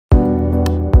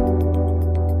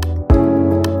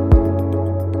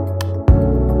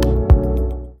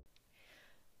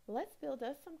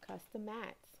custom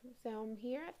mats. So I'm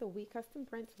here at the We Custom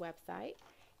Prints website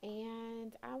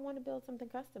and I want to build something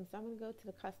custom. So I'm going to go to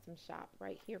the custom shop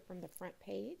right here from the front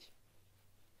page.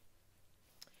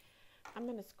 I'm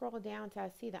going to scroll down till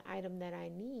I see the item that I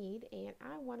need, and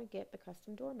I want to get the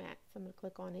custom doormat. So I'm going to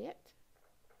click on it.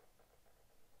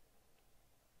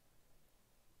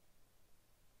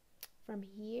 From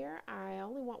here, I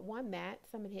only want one mat,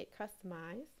 so I'm going to hit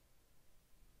customize.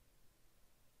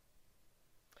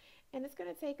 And it's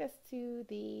going to take us to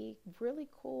the really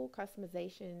cool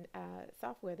customization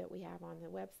software that we have on the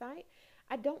website.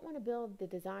 I don't want to build the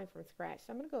design from scratch,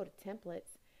 so I'm going to go to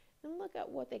templates and look at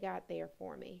what they got there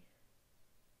for me.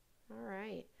 All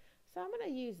right, so I'm going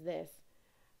to use this.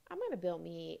 I'm going to build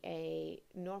me a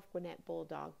North Gwinnett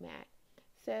Bulldog mat.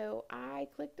 So I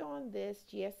clicked on this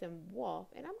GSM wolf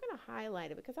and I'm going to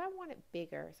highlight it because I want it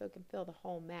bigger so it can fill the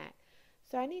whole mat.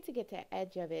 So I need to get to the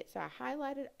edge of it. So I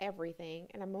highlighted everything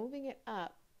and I'm moving it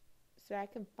up so I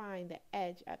can find the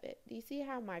edge of it. Do you see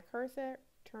how my cursor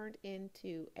turned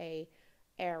into a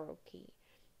arrow key?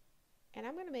 And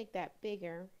I'm going to make that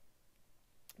bigger,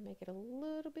 make it a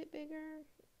little bit bigger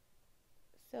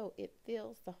so it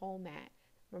fills the whole mat.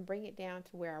 I'm going to bring it down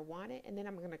to where I want it, and then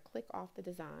I'm going to click off the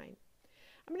design.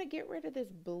 I'm going to get rid of this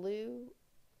blue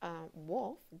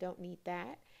wolf, don't need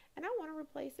that, and I want to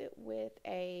replace it with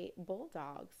a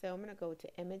bulldog. So I'm going to go to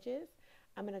images.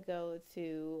 I'm going to go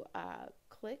to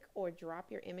click or drop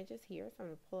your images here. So I'm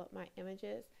going to pull up my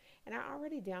images, and I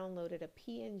already downloaded a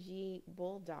PNG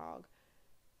bulldog.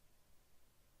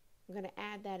 I'm going to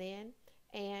add that in.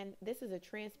 And this is a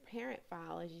transparent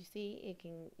file. As you see,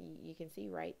 you can see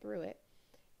right through it.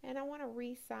 And I want to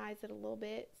resize it a little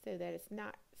bit so that it's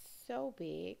not so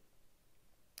big.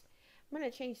 I'm going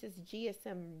to change this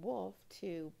GSM wolf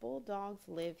to Bulldogs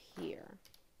Live Here.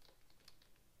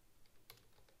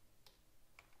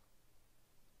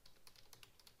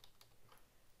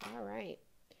 All right.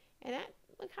 And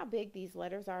look how big these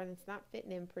letters are, and it's not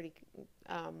fitting in pretty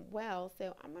well.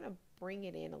 So I'm going to bring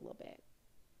it in a little bit.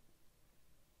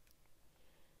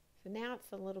 So now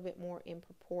it's a little bit more in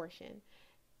proportion.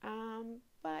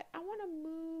 But I want to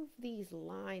move these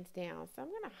lines down. So I'm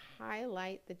going to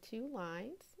highlight the two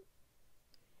lines.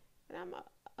 And I'm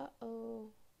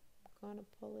going to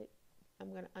pull it.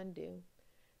 I'm going to undo.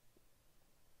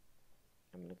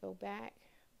 I'm going to go back.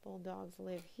 Bulldogs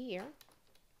Live Here.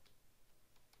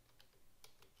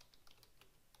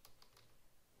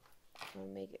 I'm going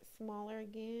to make it smaller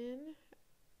again.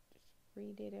 Just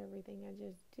redid everything I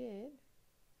just did.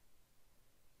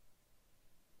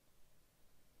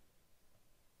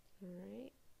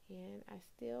 Alright, and I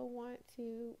still want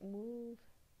to move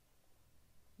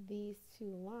these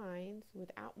two lines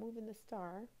without moving the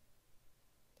star.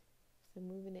 So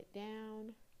moving it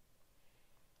down,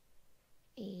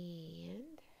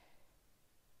 and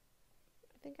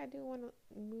I think I do want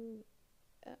to move,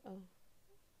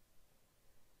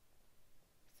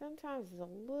 sometimes it's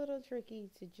a little tricky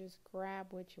to just grab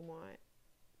what you want.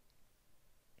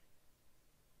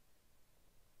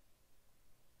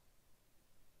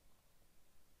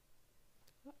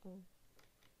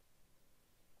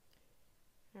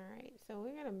 Alright, so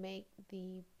we're going to make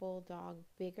the bulldog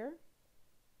bigger,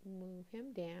 move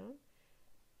him down,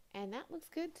 and that looks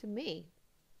good to me.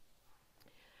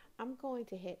 I'm going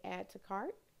to hit add to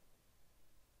cart.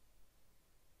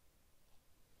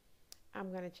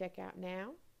 I'm going to check out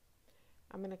now.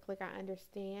 I'm going to click I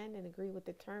understand and agree with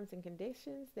the terms and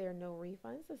conditions. There are no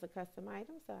refunds. It's a custom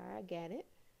item, so I get it.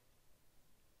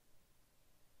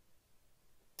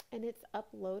 And it's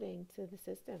uploading to the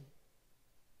system.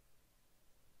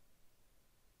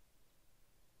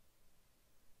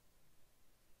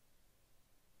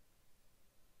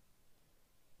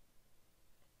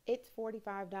 It's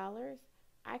 $45.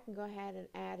 I can go ahead and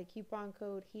add a coupon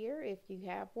code here if you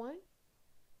have one.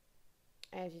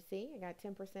 As you see, I got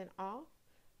 10% off.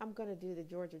 I'm going to do the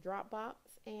Georgia Dropbox,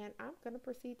 and I'm going to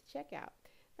proceed to checkout.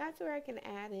 That's where I can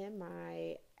add in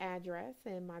my address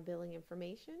and my billing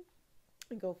information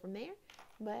and go from there.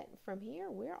 But from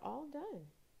here, we're all done.